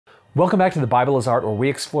Welcome back to The Bible is Art, where we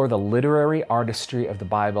explore the literary artistry of the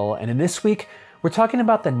Bible. And in this week, we're talking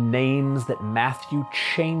about the names that Matthew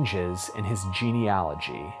changes in his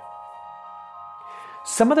genealogy.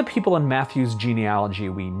 Some of the people in Matthew's genealogy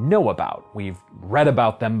we know about. We've read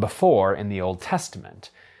about them before in the Old Testament.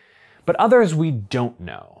 But others we don't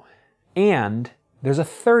know. And there's a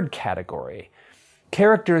third category.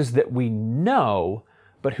 Characters that we know,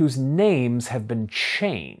 but whose names have been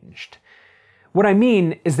changed. What I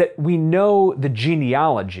mean is that we know the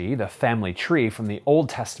genealogy, the family tree, from the Old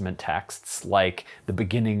Testament texts, like the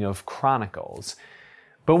beginning of Chronicles.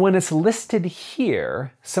 But when it's listed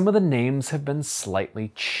here, some of the names have been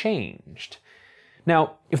slightly changed.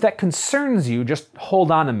 Now, if that concerns you, just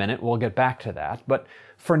hold on a minute, we'll get back to that. But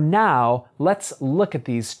for now, let's look at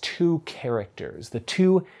these two characters, the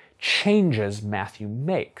two changes Matthew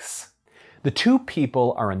makes. The two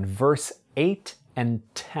people are in verse 8 and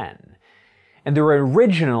 10. And their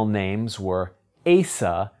original names were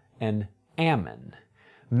Asa and Ammon.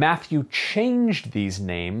 Matthew changed these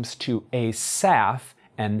names to Asaph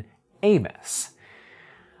and Amos.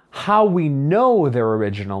 How we know their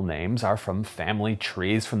original names are from family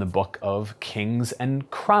trees from the book of Kings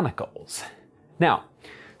and Chronicles. Now,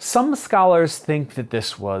 some scholars think that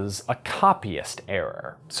this was a copyist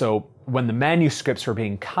error. So when the manuscripts were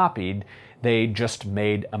being copied, they just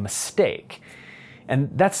made a mistake.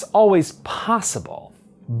 And that's always possible.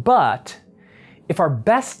 But if our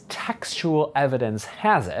best textual evidence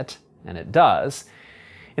has it, and it does,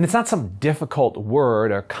 and it's not some difficult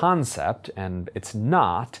word or concept, and it's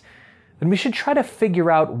not, then we should try to figure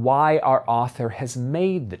out why our author has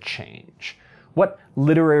made the change. What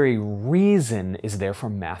literary reason is there for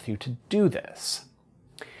Matthew to do this?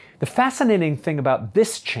 The fascinating thing about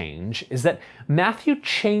this change is that Matthew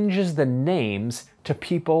changes the names to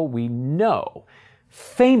people we know,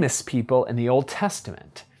 famous people in the Old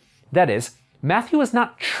Testament. That is, Matthew is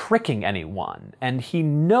not tricking anyone, and he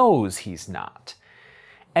knows he's not.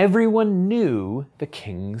 Everyone knew the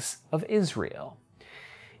kings of Israel.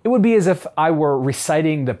 It would be as if I were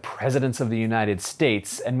reciting the presidents of the United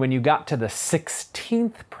States, and when you got to the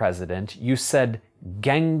 16th president, you said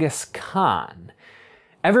Genghis Khan.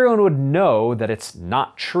 Everyone would know that it's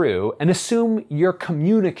not true and assume you're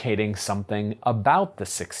communicating something about the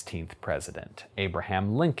 16th president,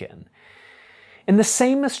 Abraham Lincoln. And the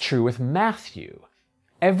same is true with Matthew.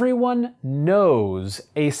 Everyone knows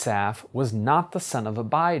Asaph was not the son of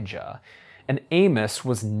Abijah, and Amos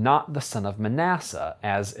was not the son of Manasseh,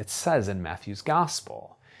 as it says in Matthew's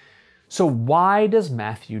Gospel. So why does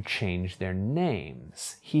Matthew change their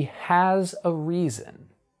names? He has a reason.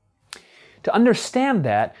 To understand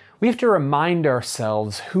that, we have to remind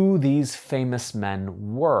ourselves who these famous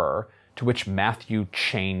men were, to which Matthew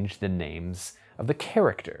changed the names of the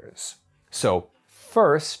characters. So,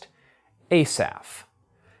 first, Asaph.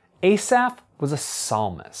 Asaph was a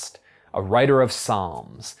psalmist, a writer of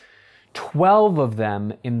psalms. 12 of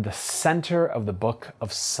them in the center of the book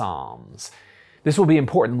of Psalms. This will be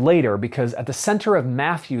important later because at the center of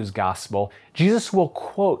Matthew's Gospel, Jesus will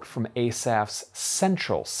quote from Asaph's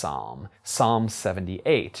central psalm, Psalm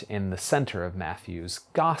 78, in the center of Matthew's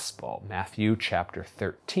Gospel, Matthew chapter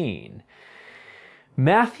 13.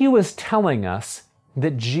 Matthew is telling us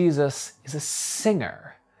that Jesus is a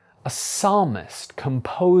singer, a psalmist,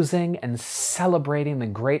 composing and celebrating the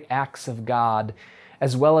great acts of God,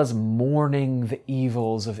 as well as mourning the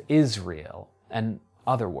evils of Israel, and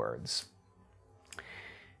other words.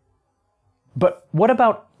 But what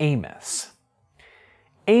about Amos?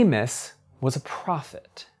 Amos was a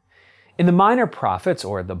prophet. In the Minor Prophets,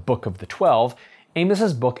 or the Book of the 12,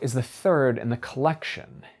 Amos's book is the third in the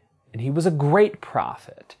collection. And he was a great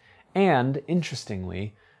prophet, and,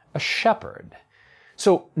 interestingly, a shepherd.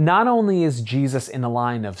 So not only is Jesus in the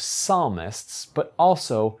line of psalmists, but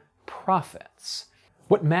also prophets.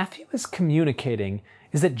 What Matthew is communicating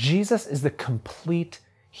is that Jesus is the complete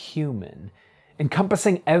human,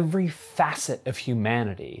 encompassing every facet of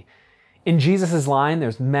humanity. In Jesus' line,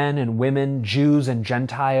 there's men and women, Jews and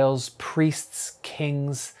Gentiles, priests,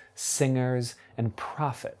 kings, singers, and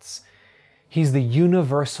prophets. He's the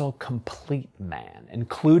universal complete man,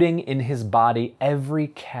 including in his body every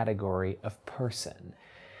category of person.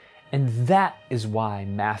 And that is why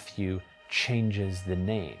Matthew changes the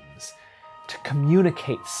names, to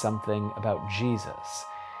communicate something about Jesus.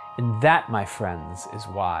 And that, my friends, is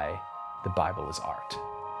why the Bible is art.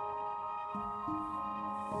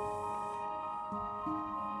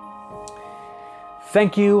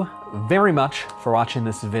 Thank you very much for watching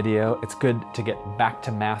this video. It's good to get back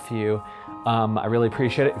to Matthew. I really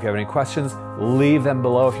appreciate it. If you have any questions, leave them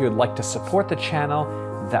below. If you would like to support the channel,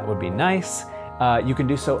 that would be nice. you can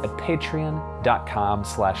do so at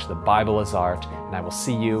patreon.com/thebibleisart, and I will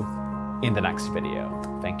see you in the next video.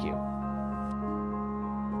 Thank you.